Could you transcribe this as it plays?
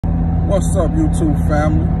What's up, YouTube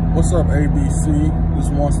family? What's up, ABC? This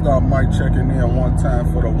One Stop Mike checking in one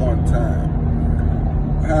time for the one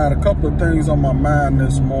time. I had a couple of things on my mind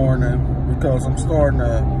this morning because I'm starting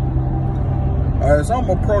to, as I'm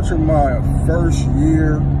approaching my first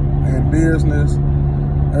year in business,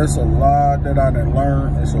 it's a lot that I didn't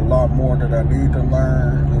learn. It's a lot more that I need to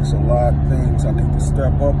learn. It's a lot of things I need to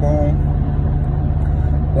step up on.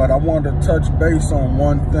 But I wanted to touch base on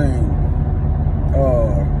one thing.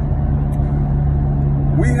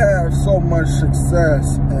 We have so much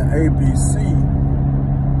success in ABC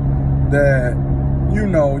that, you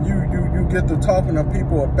know, you get to talking to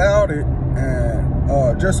people about it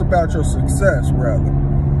and just about your success, rather.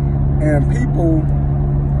 And people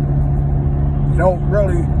don't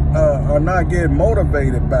really are not getting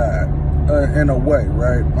motivated by it in a way,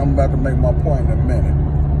 right? I'm about to make my point in a minute.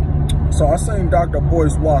 So I seen Dr.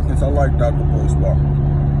 Boyce Watkins. I like Dr. Boyce Watkins.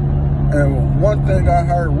 And one thing I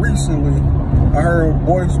heard recently, I heard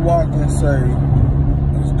Boyce Watkins say,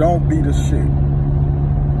 is don't be the shit.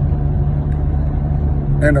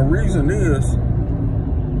 And the reason is,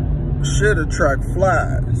 shit attract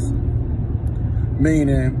flies.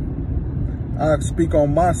 Meaning, I speak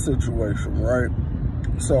on my situation, right?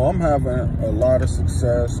 So I'm having a lot of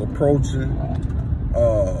success, approaching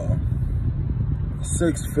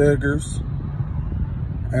 6 figures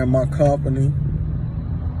in my company.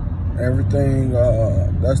 Everything,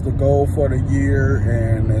 that's the goal for the year,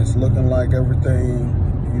 and it's looking like everything,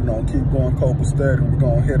 you know, keep going copacetic. We're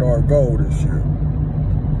going to hit our goal this year.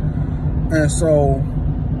 And so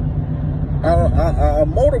I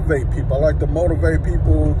motivate people. I like to motivate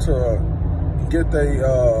people to get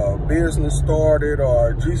their business started,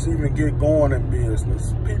 or just even get going in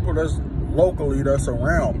business. People that's locally that's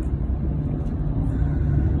around me.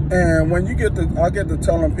 And when you get to, I get to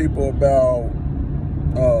telling people about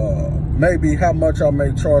maybe how much I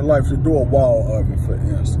may charge life to do a wall oven, for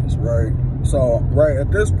instance, right? So right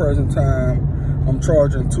at this present time, I'm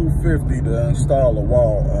charging $250 to install a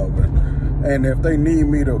wall oven. And if they need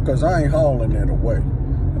me to, because I ain't hauling it away,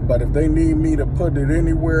 but if they need me to put it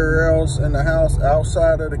anywhere else in the house,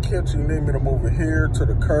 outside of the kitchen, need me to move it here to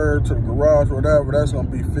the curb, to the garage, whatever, that's gonna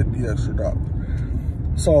be $50 extra.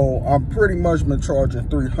 So I'm pretty much been charging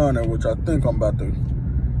 $300, which I think I'm about to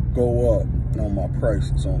go up on my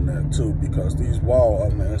prices on that too, because these wall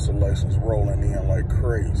oven installations rolling in like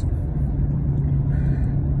crazy.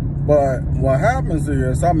 But what happens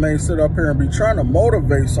is, I may sit up here and be trying to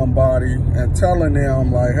motivate somebody and telling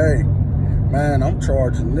them like, hey man, I'm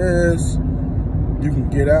charging this, you can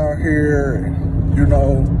get out here and, you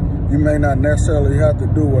know, you may not necessarily have to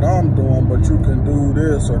do what I'm doing, but you can do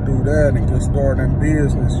this or do that and get started in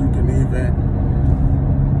business. You can even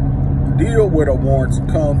deal with a warranty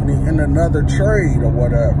company in another trade or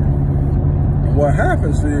whatever. And what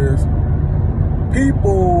happens is,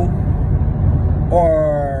 people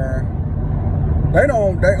are,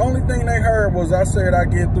 the only thing they heard was I said I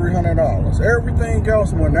get $300. Everything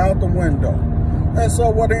else went out the window. And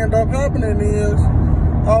so what ended up happening is,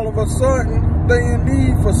 all of a sudden, they in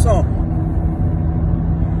need for something.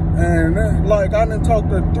 And then, like, I done talked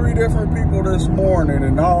to 3 different people this morning,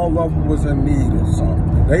 and all of them was in need of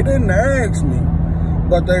something. They didn't ask me,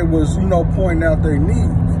 but they was, you know, pointing out their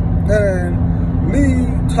needs. And me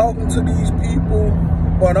talking to these people,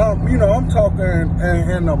 but I'm, you know, I'm talking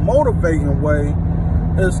in a motivating way,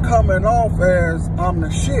 is coming off as I'm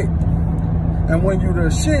the shit. And when you the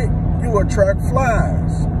shit, you attract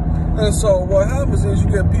flies. And so what happens is,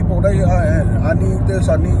 you get people, they, I need this,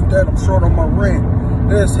 I need that, I'm short on my rent.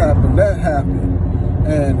 This happened, that happened,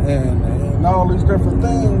 and all these different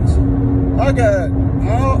things. I'm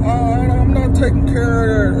not taking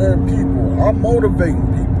care of people. I'm motivating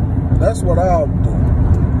people. That's what I'll do.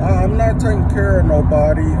 I'm not taking care of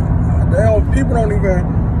nobody. People don't even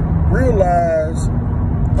realize,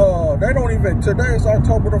 they don't even, today is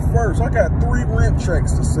October the 1st. I got 3 rent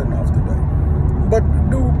checks to send off today. But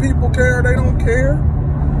do people care? They don't care.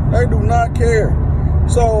 They do not care.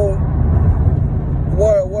 So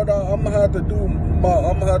what I'm gonna have to do, I'm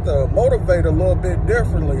gonna have to motivate a little bit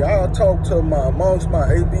differently. I'll talk to amongst my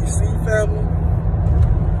ABC family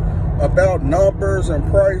about numbers and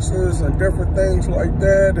prices and different things like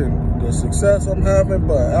that, and the success I'm having.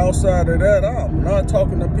 But outside of that, I'm not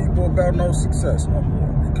talking to people about no success no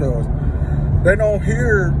more, because they don't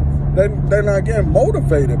hear, they're not getting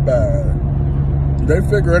motivated by it. They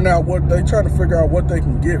figuring out what they trying to figure out what they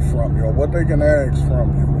can get from you, or what they can ask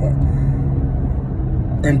from you,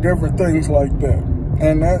 and different things like that.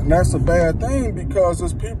 And that's a bad thing, because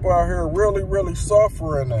there's people out here really, really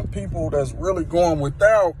suffering, and people that's really going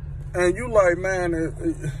without. And you like, man,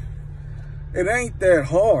 it ain't that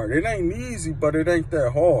hard. It ain't easy, but it ain't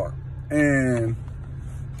that hard. And,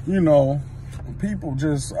 you know, people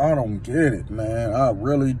just, I don't get it, man. I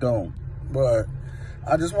really don't. But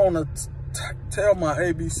I just want to tell my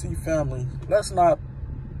ABC family, let's not,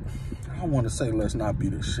 I don't want to say let's not be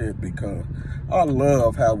the shit, because I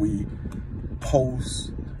love how we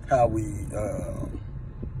post, how we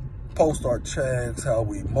post our chats, how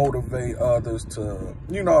we motivate others to,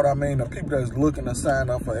 you know what I mean, the people that's looking to sign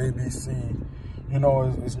up for ABC, you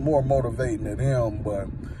know, it's more motivating to them. But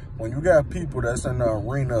when you got people that's in the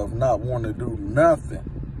arena of not wanting to do nothing,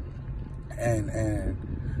 and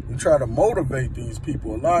you try to motivate these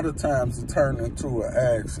people, a lot of times it turns into an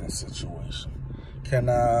asking situation. Can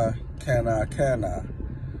I?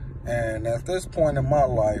 And at this point in my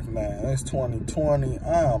life, man, it's 2020.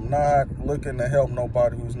 I am not looking to help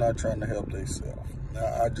nobody who's not trying to help themselves.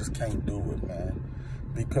 I just can't do it, man,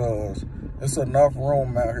 because it's enough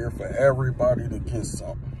room out here for everybody to get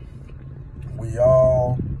something. We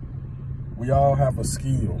all have a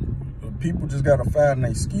skill. People just got to find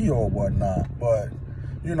their skill or whatnot. But,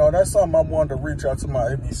 you know, that's something I wanted to reach out to my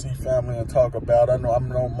ABC family and talk about. I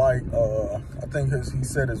know Mike, I think he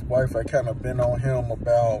said his wife had kind of been on him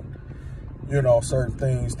about, you know, certain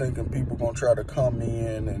things, thinking people gonna try to come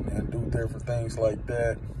in and do different things like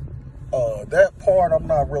that. That part I'm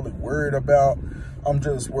not really worried about. I'm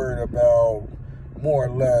just worried about, more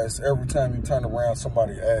or less, every time you turn around,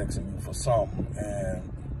 somebody asking you for something. And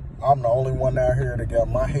I'm the only one out here that got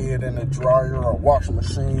my head in the dryer or washing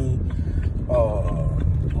machine,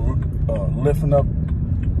 lifting up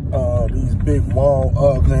these big wall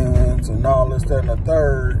ovens and all this, that, and the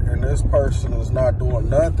third, and this person is not doing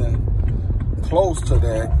nothing close to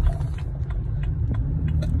that,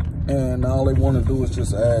 and all they want to do is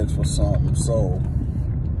just ask for something. So,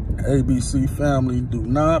 ABC family, do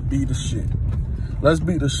not be the shit. Let's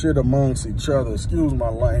be the shit amongst each other. Excuse my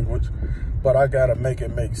language, but I gotta make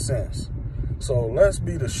it make sense. So let's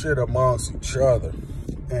be the shit amongst each other,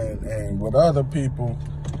 and with other people,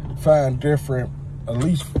 find different, at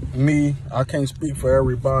least me, I can't speak for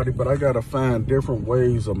everybody, but I gotta find different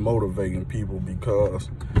ways of motivating people, because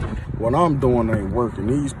what I'm doing ain't working.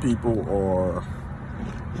 These people are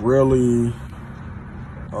really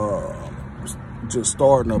just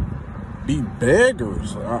starting to be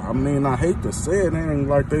beggars. I mean, I hate to say it, ain't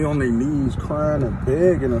like they on their knees crying and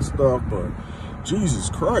begging and stuff, but Jesus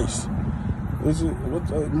Christ.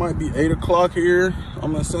 It might be 8 o'clock here.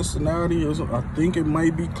 I'm in Cincinnati. I think it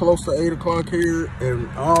might be close to 8 o'clock here. And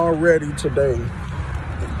already today,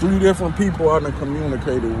 3 different people I've been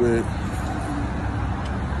communicated with,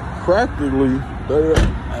 they're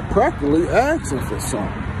practically asking for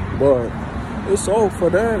something. But it's all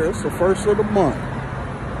for that. It's the first of the month.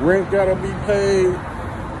 Rent gotta be paid.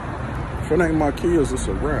 If it ain't my kids, it's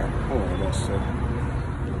a wrap. Hold on one second.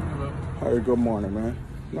 Hey, good morning, man.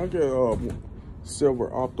 Can I get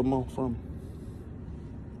Silver Optima from?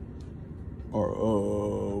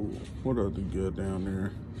 Or what else do you get down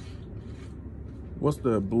there? What's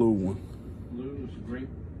that blue one? Blue is grape,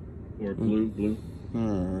 or blue.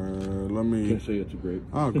 Let me. Can't say it's a grape.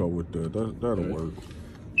 I'll go with that. That'll work.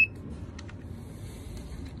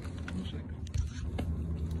 One second.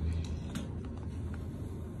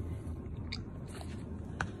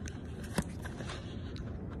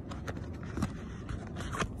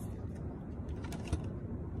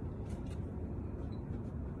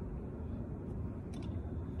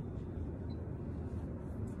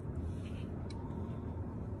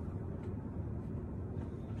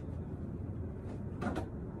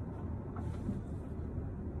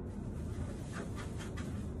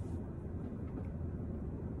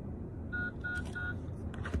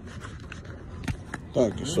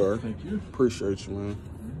 Thank you, sir. Thank you. Appreciate you, man.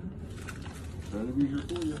 Trying to be here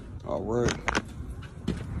for you. All right.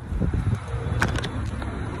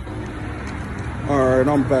 All right,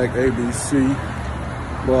 I'm back, ABC.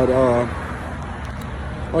 But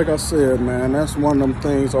like I said, man, that's one of them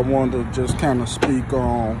things I wanted to just kind of speak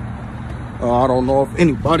on. I don't know if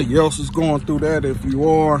anybody else is going through that. If you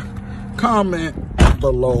are, comment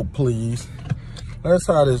below, please. Let's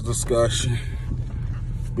have this discussion,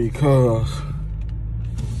 because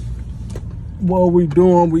what we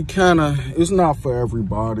doing, we it's not for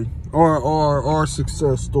everybody. Our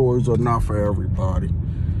success stories are not for everybody.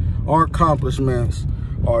 Our accomplishments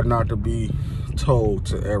are not to be told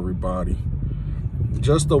to everybody.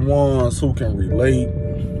 Just the ones who can relate,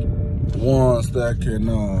 ones that can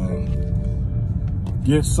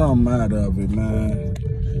get something out of it, man.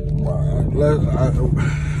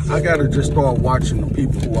 I gotta just start watching the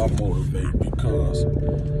people who I motivate, because,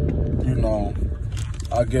 you know,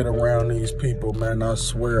 I get around these people, man, I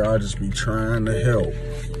swear I just be trying to help.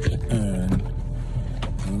 And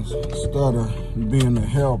instead of being a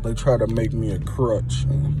help, they try to make me a crutch.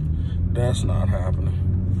 And that's not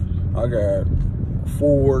happening. I got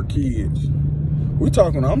 4 kids. I'm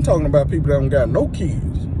talking about people that don't got no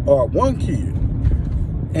kids, or 1 kid.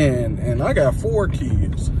 And I got 4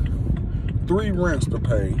 kids, 3 rents to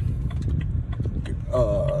pay.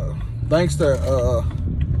 Thanks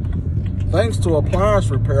to appliance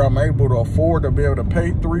repair, I'm able to afford to be able to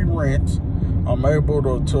pay 3 rents. I'm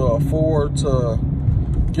able to afford to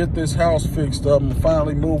get this house fixed up. I'm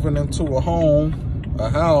finally moving into a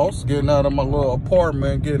house, getting out of my little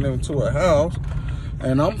apartment, getting into a house,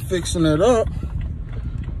 and I'm fixing it up.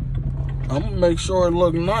 I'm gonna make sure it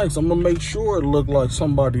look nice. I'm gonna make sure it look like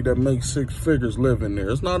somebody that makes 6 figures living there.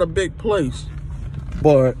 It's not a big place,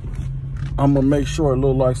 but I'm gonna make sure it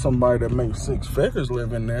look like somebody that makes 6 figures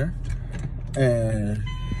living there. And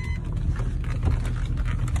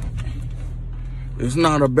it's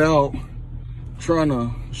not about trying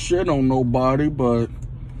to shit on nobody, but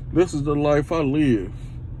this is the life I live.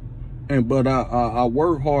 But I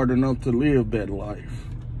work hard enough to live that life.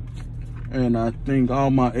 And I think all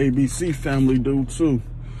my ABC family do too.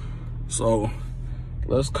 So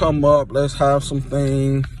let's come up, let's have some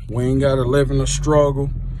things. We ain't gotta live in a struggle.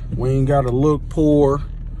 We ain't gotta look poor.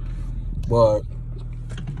 But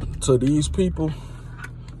to these people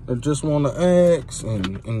that just wanna ask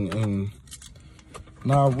and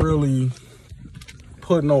not really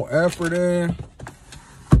put no effort in,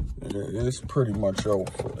 it's pretty much over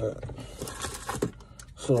for that.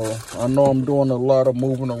 So I know I'm doing a lot of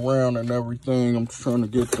moving around and everything. I'm just trying to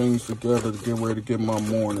get things together to get ready to get my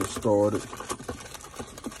morning started.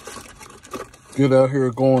 Get out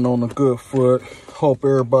here going on a good foot. Hope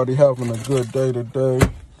everybody having a good day today.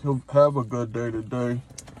 Have a good day today.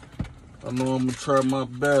 I know I'm gonna try my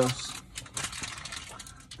best.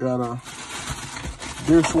 Got a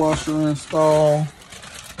dishwasher installed.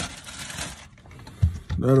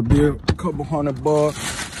 That'll be a couple $100.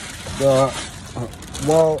 Got a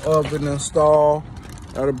wall oven installed.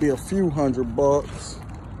 That'll be a few $100.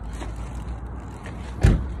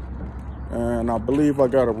 And I believe I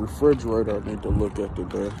got a refrigerator I need to look at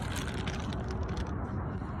today.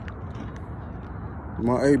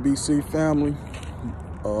 My ABC family,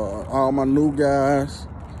 all my new guys,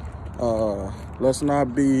 let's not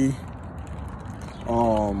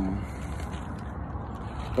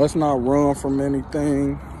run from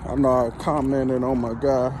anything. I know I commented on my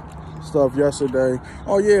guy stuff yesterday.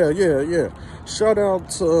 Oh yeah. Shout out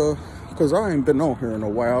to, cause I ain't been on here in a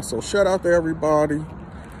while. So shout out to everybody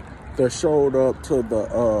that showed up to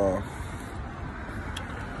the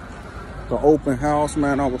open house,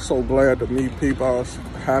 man. I was so glad to meet people. I was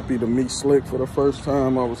happy to meet Slick for the first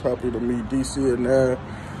time. I was happy to meet DC and that.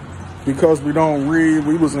 Because we don't read,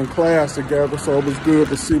 we was in class together, so it was good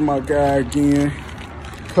to see my guy again.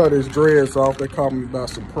 Cut his dreads off, they caught me by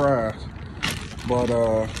surprise. But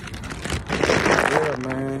yeah,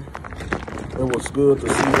 man, it was good to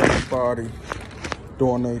see everybody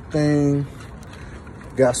doing their thing.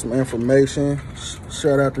 Got some information.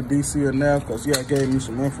 Shout out to DC and F, because yeah, gave me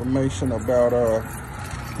some information about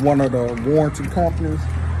one of the warranty companies.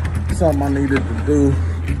 Something I needed to do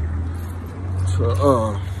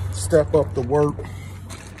to step up the work,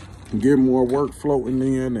 get more work floating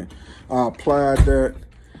in, and I applied that,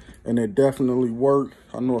 and it definitely worked.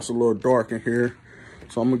 I know it's a little dark in here,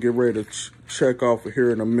 so I'm gonna get ready to check off of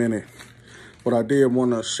here in a minute. But I did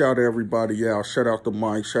want to shout everybody out. Shout out to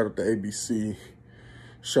Mike, shout out to ABC,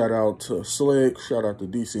 shout out to Slick, shout out to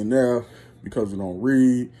DC and F, because we don't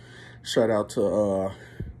read. Shout out to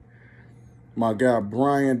my guy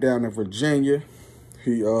Brian down in Virginia.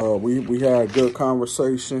 We had a good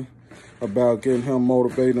conversation about getting him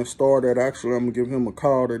motivated and started. Actually, I'm gonna give him a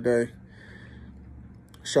call today.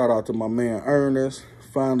 Shout out to my man Ernest.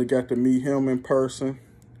 Finally got to meet him in person.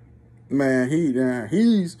 Man,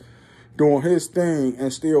 he's doing his thing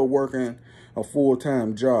and still working a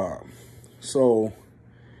full-time job. So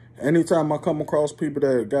anytime I come across people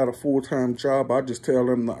that got a full-time job, I just tell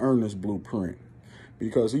them the Ernest blueprint,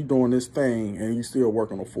 because he's doing his thing and he's still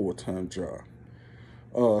working a full-time job.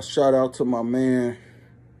 Shout out to my man.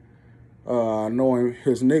 I know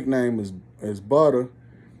his nickname is Butter,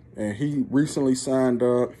 and he recently signed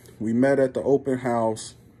up. We met at the open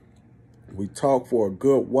house. We talked for a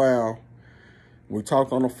good while. We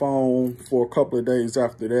talked on the phone for a couple of days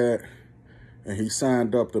after that, and he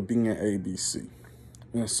signed up to be in ABC.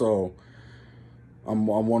 And so I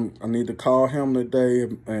need to call him today,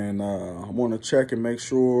 and I want to check and make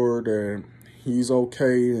sure that he's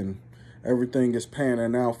okay and everything is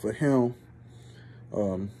panning out for him.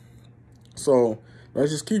 So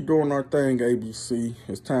let's just keep doing our thing, ABC.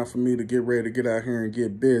 It's time for me to get ready to get out here and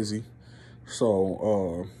get busy.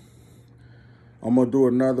 So I'm gonna do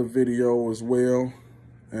another video as well,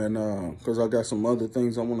 and because I got some other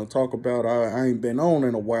things I want to talk about. I ain't been on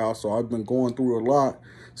in a while, so I've been going through a lot.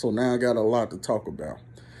 So now I got a lot to talk about.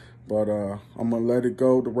 But I'm gonna let it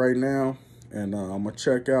go to right now, and I'm gonna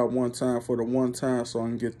check out one time for the one time so I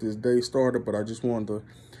can get this day started. But I just wanted to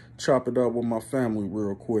chop it up with my family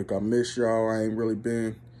real quick. I miss y'all. I ain't really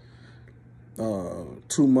been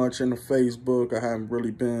too much into Facebook. I haven't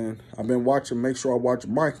really been. I've been watching. Make sure I watch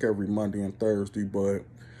Mike every Monday and Thursday, but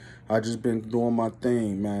I just been doing my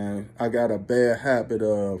thing, man. I got a bad habit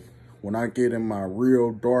of when I get in my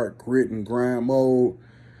real dark grit and grind mode,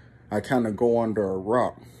 I kind of go under a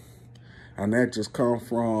rock. And that just comes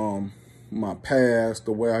from my past,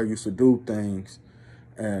 the way I used to do things.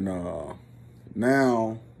 And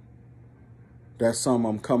now that's something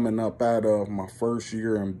I'm coming up out of my first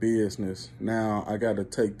year in business. Now I got to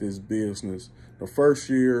take this business. The first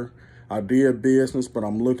year I did business, but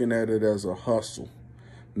I'm looking at it as a hustle.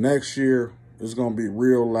 Next year it's going to be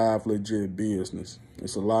real live, legit business.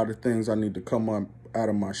 It's a lot of things I need to come up out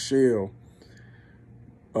of my shell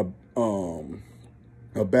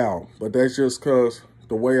about, but that's just because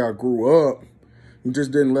the way I grew up, you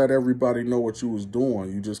just didn't let everybody know what you was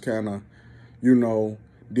doing. You just kind of, you know,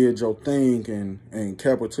 did your thing and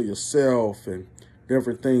kept it to yourself and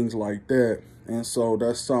different things like that. And so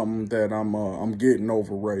that's something that I'm getting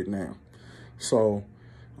over right now. So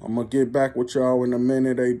I'm gonna get back with y'all in a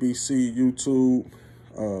minute. ABC, YouTube,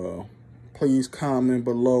 please comment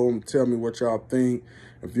below and tell me what y'all think.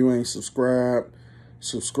 If you ain't subscribed,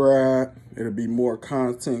 subscribe. It'll be more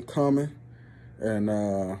content coming, and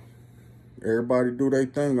everybody do their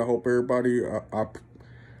thing. I hope everybody,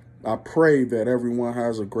 I pray that everyone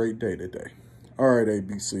has a great day today. All right,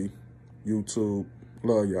 ABC, YouTube,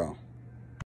 love y'all.